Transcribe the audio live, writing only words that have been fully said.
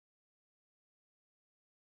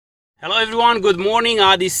Hello everyone, good morning.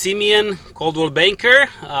 Adi Simeon, Coldwell Banker.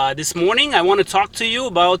 This morning I want to talk to you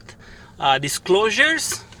about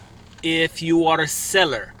disclosures if you are a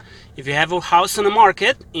seller. If you have a house on the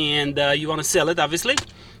market and you want to sell it, obviously,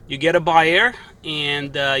 you get a buyer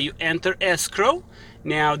and you enter escrow.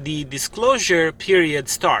 Now the disclosure period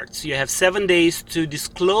starts. You have 7 days to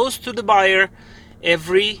disclose to the buyer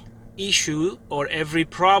every issue or every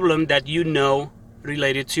problem that you know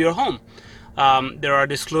related to your home. There are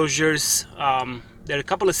disclosures. There are a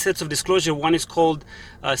couple of sets of disclosure. One is called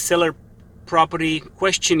seller property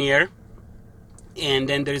questionnaire, and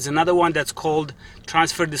then there is another one that's called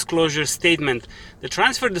transfer disclosure statement. The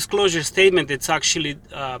transfer disclosure statement, it's actually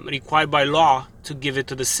required by law to give it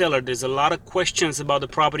to the seller. There's a lot of questions about the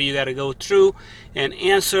property you got to go through and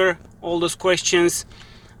answer all those questions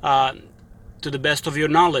to the best of your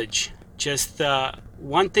knowledge. Just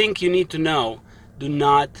one thing you need to know: do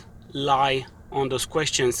not lie on those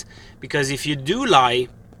questions, because if you do lie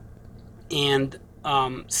and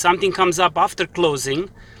something comes up after closing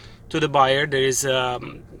to the buyer, there is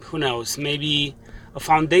who knows, maybe a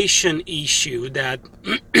foundation issue that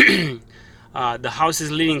the house is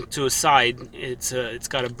leaning to a side, it's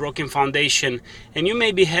got a broken foundation, and you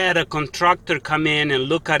maybe had a contractor come in and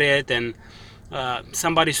look at it, and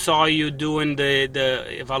somebody saw you doing the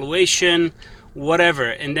evaluation,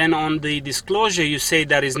 whatever, and then on the disclosure you say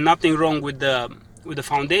there is nothing wrong with the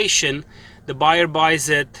foundation. The buyer buys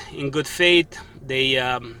it in good faith. They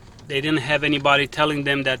didn't have anybody telling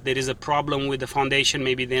them that there is a problem with the foundation.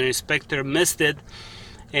 Maybe the inspector missed it,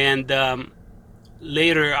 and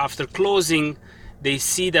later after closing they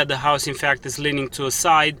see that the house in fact is leaning to a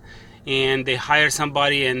side, and they hire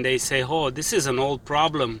somebody and they say, oh, this is an old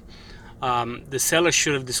problem. The seller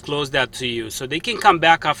should have disclosed that to you. So they can come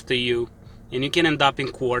back after you and you can end up in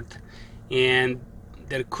court, and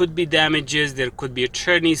there could be damages, there could be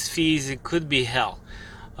attorney's fees, it could be hell.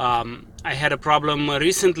 I had a problem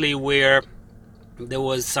recently where there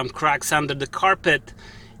was some cracks under the carpet,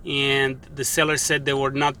 and the seller said there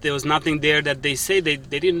was nothing there that they say they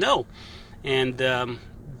didn't know, and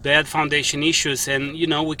bad foundation issues, and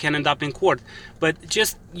we can end up in court. But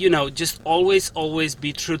just always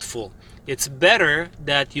be truthful. It's better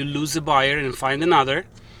that you lose a buyer and find another,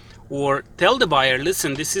 or tell the buyer,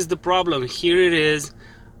 listen, this is the problem, here it is,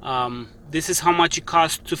 this is how much it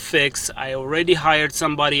costs to fix. I already hired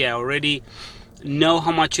somebody, I already know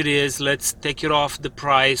how much it is, let's take it off the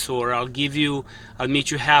price, or I'll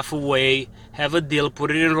meet you halfway, have a deal, put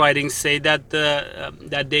it in writing, say that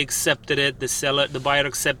that they accepted it, the buyer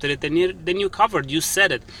accepted it, and then you're covered, you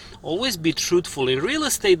said it. Always be truthful. In real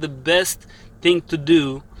estate, the best thing to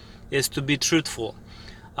do is to be truthful.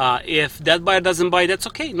 If that buyer doesn't buy, that's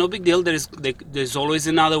okay, no big deal. There's always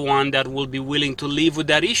another one that will be willing to live with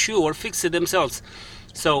that issue or fix it themselves.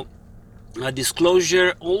 So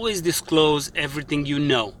disclosure, always disclose everything you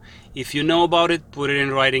know. If you know about it, put it in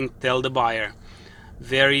writing, tell the buyer.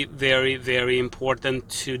 Very, very, very important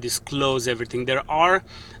to disclose everything.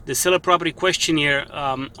 The seller property questionnaire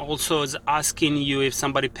also is asking you if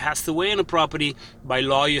somebody passed away on a property. By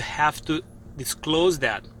law, you have to disclose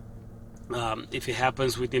that. If it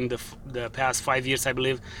happens within the past 5 years, I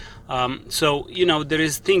believe. So there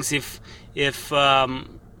is things, if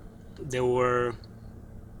there were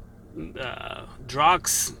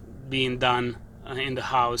drugs being done in the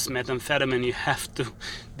house, methamphetamine, you have to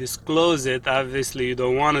disclose it. Obviously you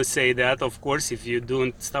don't want to say that, of course, if you're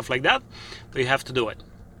doing stuff like that, but you have to do it.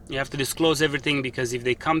 You have to disclose everything, because if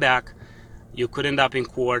they come back, you could end up in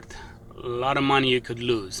court, a lot of money you could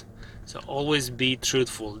lose. So always be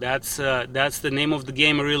truthful. That's the name of the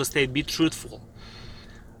game of real estate. Be truthful.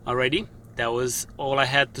 Alrighty, that was all I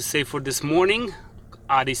had to say for this morning.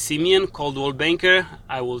 Adi Simeon, Coldwell Banker.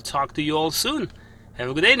 I will talk to you all soon. Have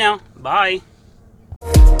a good day now. Bye.